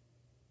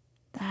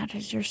 "That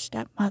is your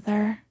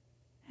stepmother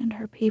and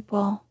her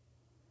people.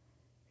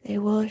 They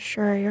will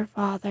assure your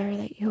father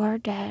that you are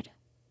dead."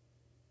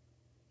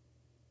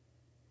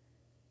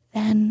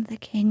 Then the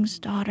king's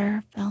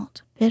daughter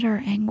felt bitter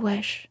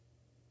anguish,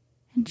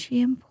 and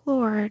she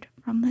implored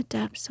from the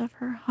depths of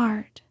her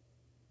heart,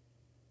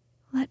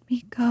 let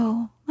me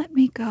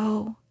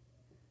go,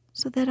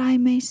 so that I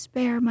may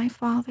spare my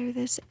father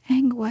this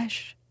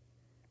anguish."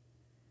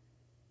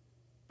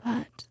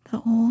 But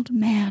the old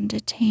man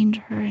detained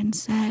her and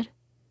said,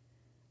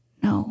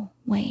 "No,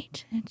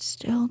 wait, it's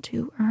still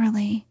too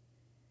early.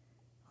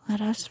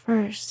 Let us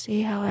first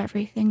see how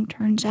everything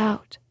turns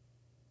out."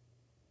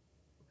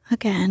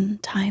 Again,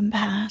 time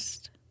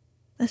passed.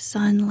 The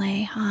sun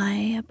lay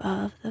high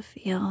above the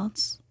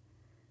fields,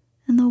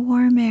 and the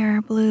warm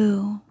air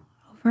blew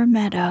over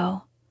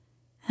meadow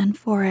and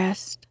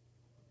forest.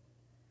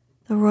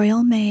 The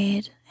royal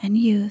maid and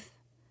youth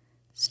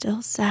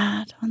still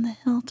sat on the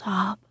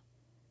hilltop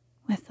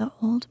with the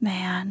old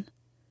man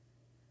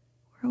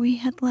where we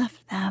had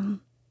left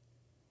them.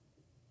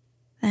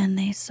 Then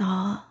they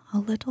saw a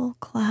little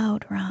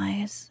cloud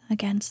rise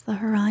against the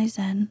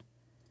horizon,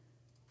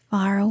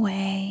 far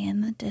away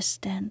in the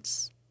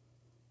distance,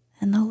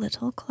 and the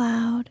little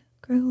cloud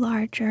grew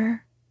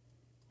larger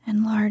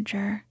and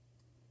larger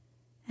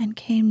and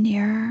came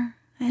nearer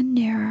and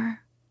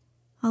nearer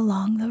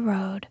along the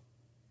road.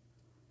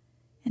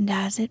 And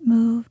as it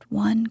moved,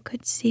 one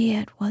could see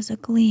it was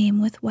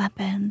agleam with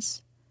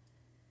weapons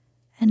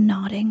and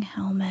nodding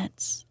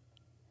helmets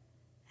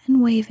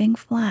and waving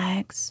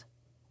flags.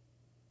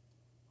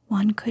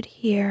 One could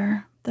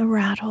hear the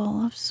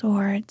rattle of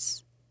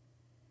swords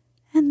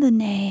and the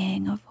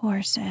neighing of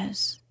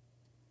horses,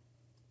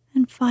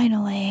 and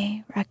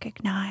finally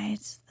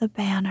recognize the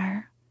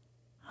banner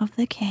of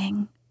the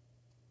king.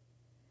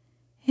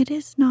 It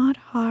is not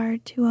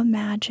hard to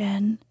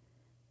imagine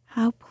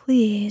how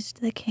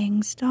pleased the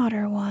king's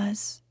daughter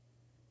was,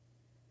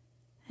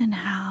 and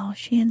how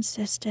she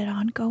insisted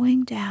on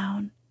going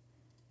down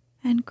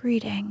and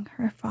greeting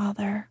her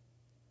father.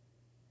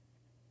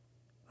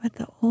 But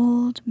the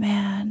old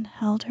man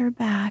held her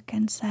back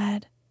and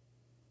said,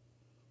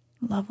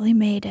 "Lovely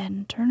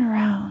maiden, turn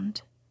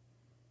around.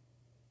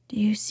 Do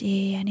you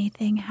see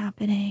anything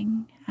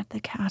happening at the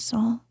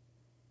castle?"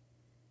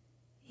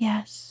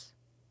 "Yes,"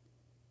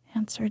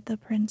 answered the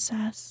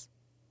princess.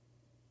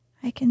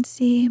 "I can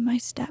see my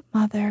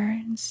stepmother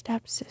and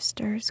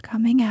stepsisters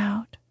coming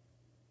out,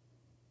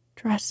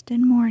 dressed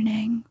in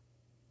mourning,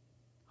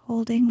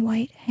 holding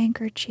white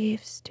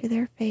handkerchiefs to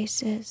their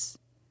faces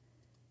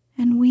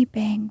and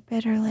weeping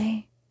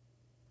bitterly."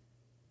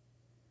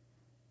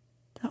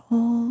 The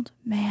old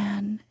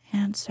man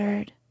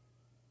answered,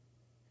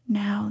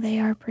 "Now they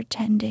are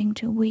pretending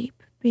to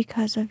weep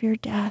because of your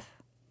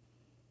death.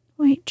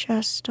 Wait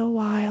just a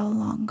while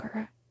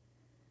longer.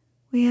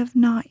 We have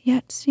not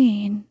yet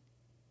seen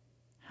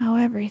how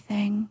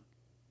everything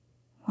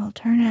will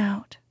turn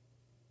out."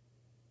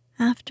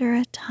 After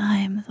a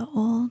time, the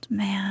old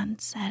man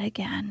said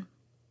again,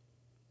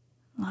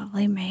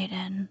 "Lovely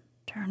maiden,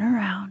 turn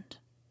around.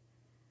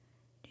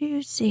 Do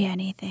you see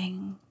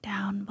anything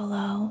down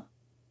below?"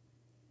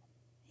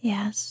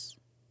 "Yes,"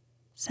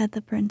 said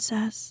the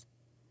princess.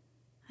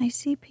 "I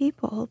see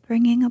people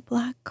bringing a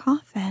black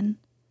coffin.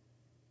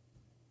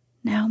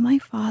 Now my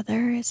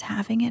father is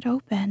having it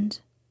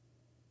opened.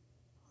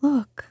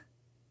 Look,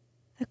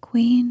 the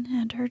queen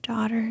and her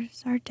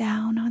daughters are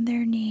down on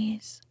their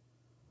knees,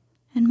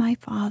 and my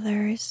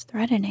father is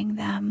threatening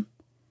them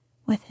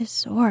with his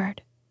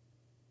sword."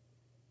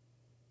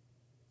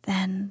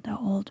 Then the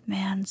old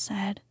man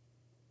said,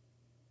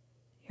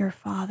 "Your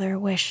father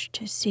wished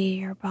to see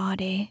your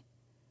body,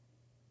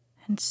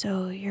 and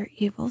so your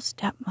evil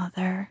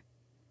stepmother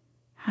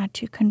had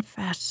to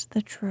confess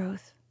the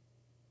truth."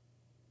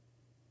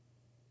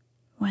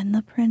 When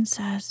the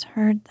princess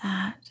heard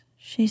that,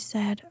 she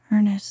said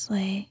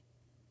earnestly,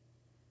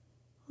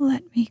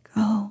 let me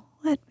go,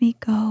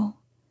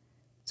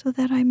 so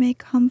that I may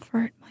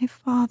comfort my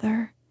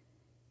father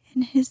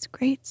in his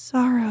great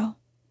sorrow."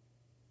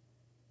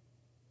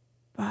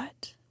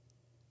 But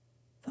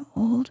the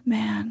old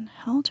man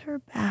held her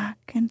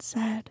back and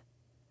said,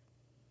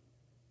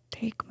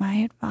 "Take my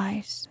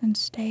advice and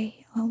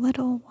stay a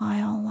little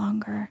while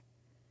longer.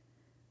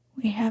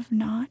 We have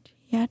not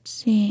yet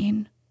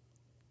seen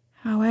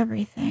how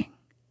everything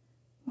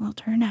will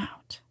turn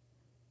out."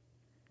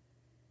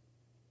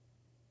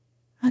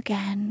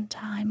 Again,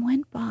 time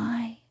went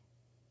by,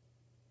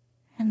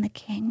 and the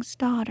king's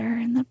daughter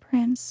and the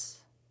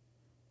prince,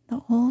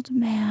 the old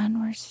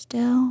man, were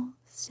still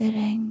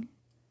sitting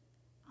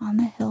on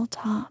the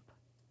hilltop.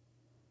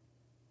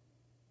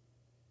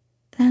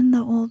 Then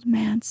the old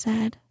man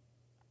said,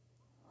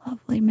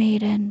 "Lovely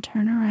maiden,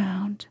 turn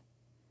around.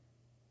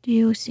 Do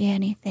you see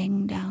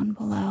anything down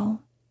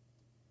below?"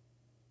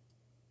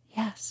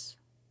 "Yes,"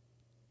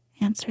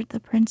 answered the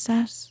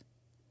princess.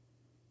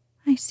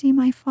 "I see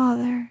my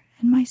father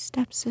and my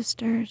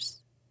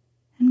stepsisters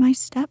and my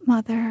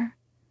stepmother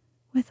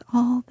with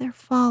all their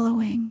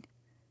following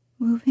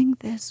moving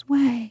this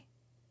way."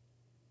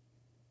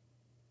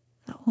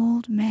 The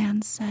old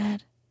man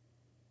said,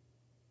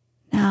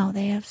 "Now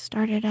they have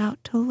started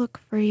out to look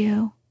for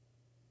you.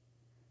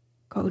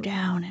 Go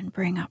down and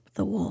bring up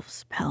the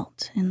wolf's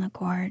pelt in the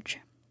gorge."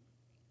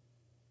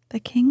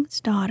 The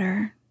king's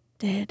daughter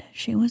did as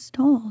she was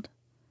told.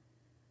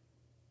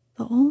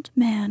 The old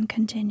man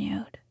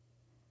continued,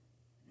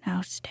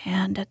 "Now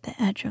stand at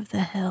the edge of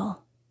the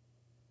hill."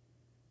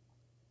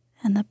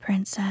 And the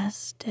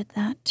princess did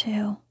that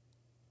too.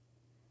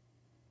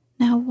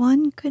 Now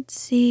one could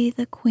see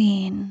the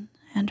queen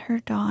and her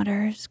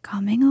daughters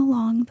coming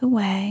along the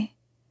way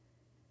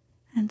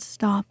and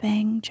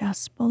stopping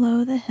just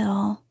below the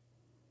hill.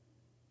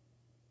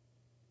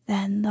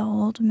 Then the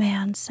old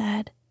man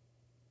said,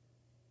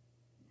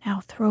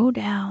 "Now throw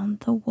down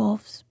the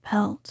wolf's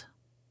pelt."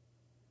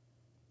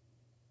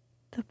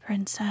 The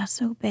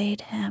princess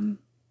obeyed him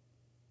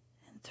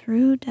and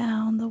threw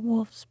down the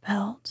wolf's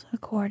pelt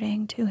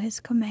according to his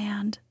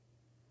command.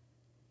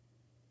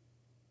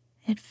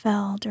 It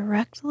fell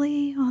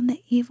directly on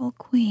the evil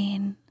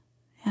queen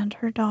and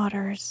her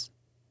daughters.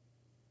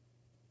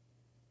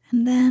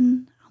 And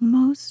then a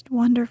most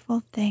wonderful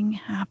thing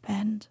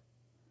happened.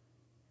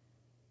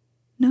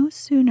 No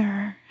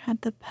sooner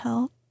had the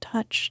pelt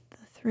touched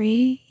the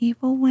three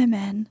evil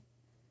women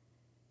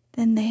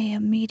than they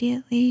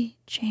immediately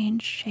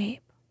changed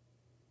shape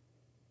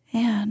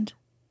and,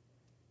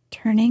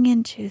 turning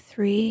into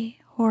three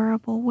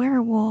horrible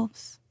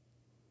werewolves,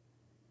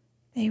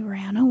 they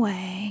ran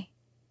away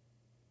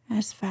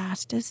as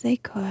fast as they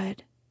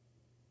could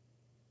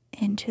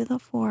into the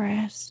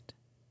forest,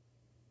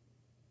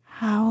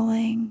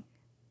 howling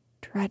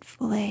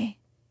dreadfully.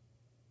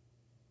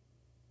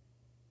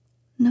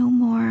 No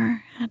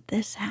more had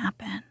this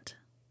happened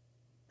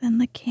than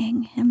the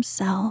king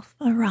himself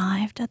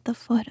arrived at the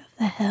foot of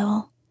the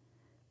hill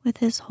with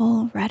his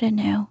whole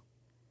retinue.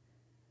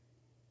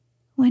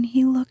 When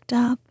he looked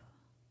up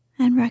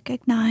and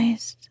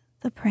recognized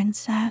the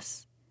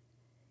princess,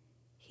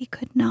 he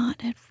could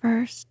not at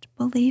first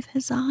believe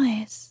his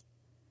eyes,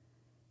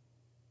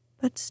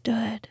 but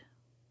stood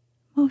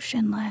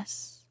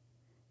motionless,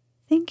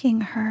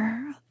 thinking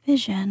her a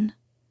vision.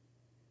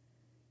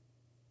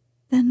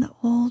 Then the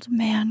old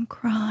man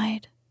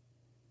cried,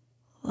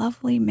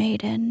 "Lovely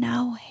maiden,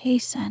 now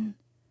hasten,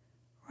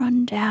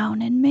 run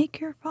down and make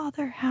your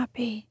father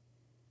happy."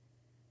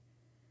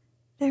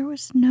 There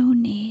was no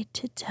need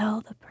to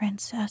tell the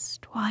princess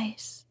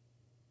twice.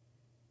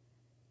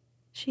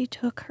 She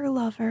took her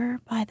lover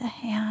by the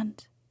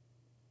hand,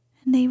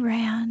 and they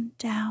ran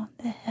down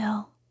the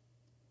hill.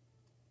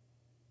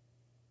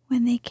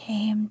 When they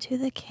came to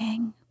the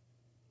king,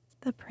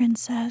 the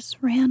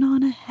princess ran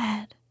on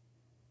ahead,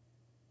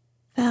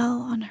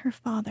 fell on her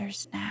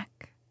father's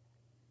neck,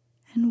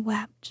 and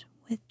wept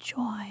with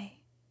joy.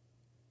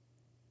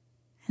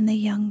 And the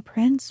young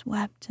prince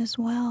wept as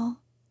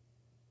well,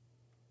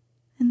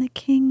 and the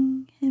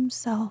king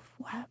himself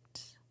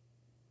wept,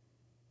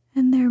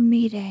 and their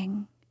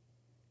meeting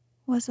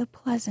was a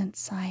pleasant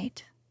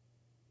sight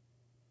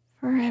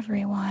for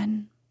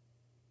everyone.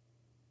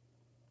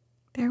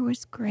 There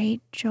was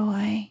great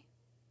joy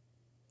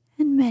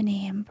and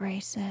many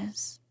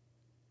embraces,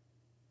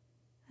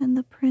 and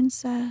the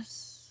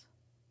princess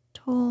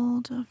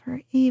told of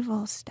her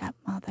evil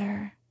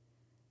stepmother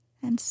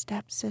and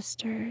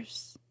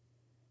stepsisters,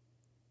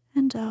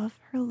 and of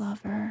her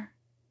lover,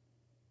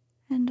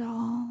 and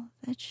all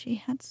that she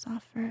had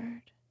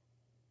suffered,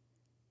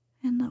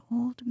 and the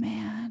old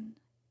man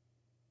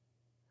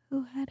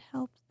who had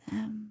helped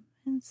them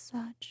in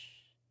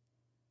such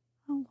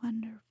a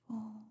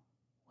wonderful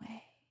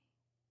way.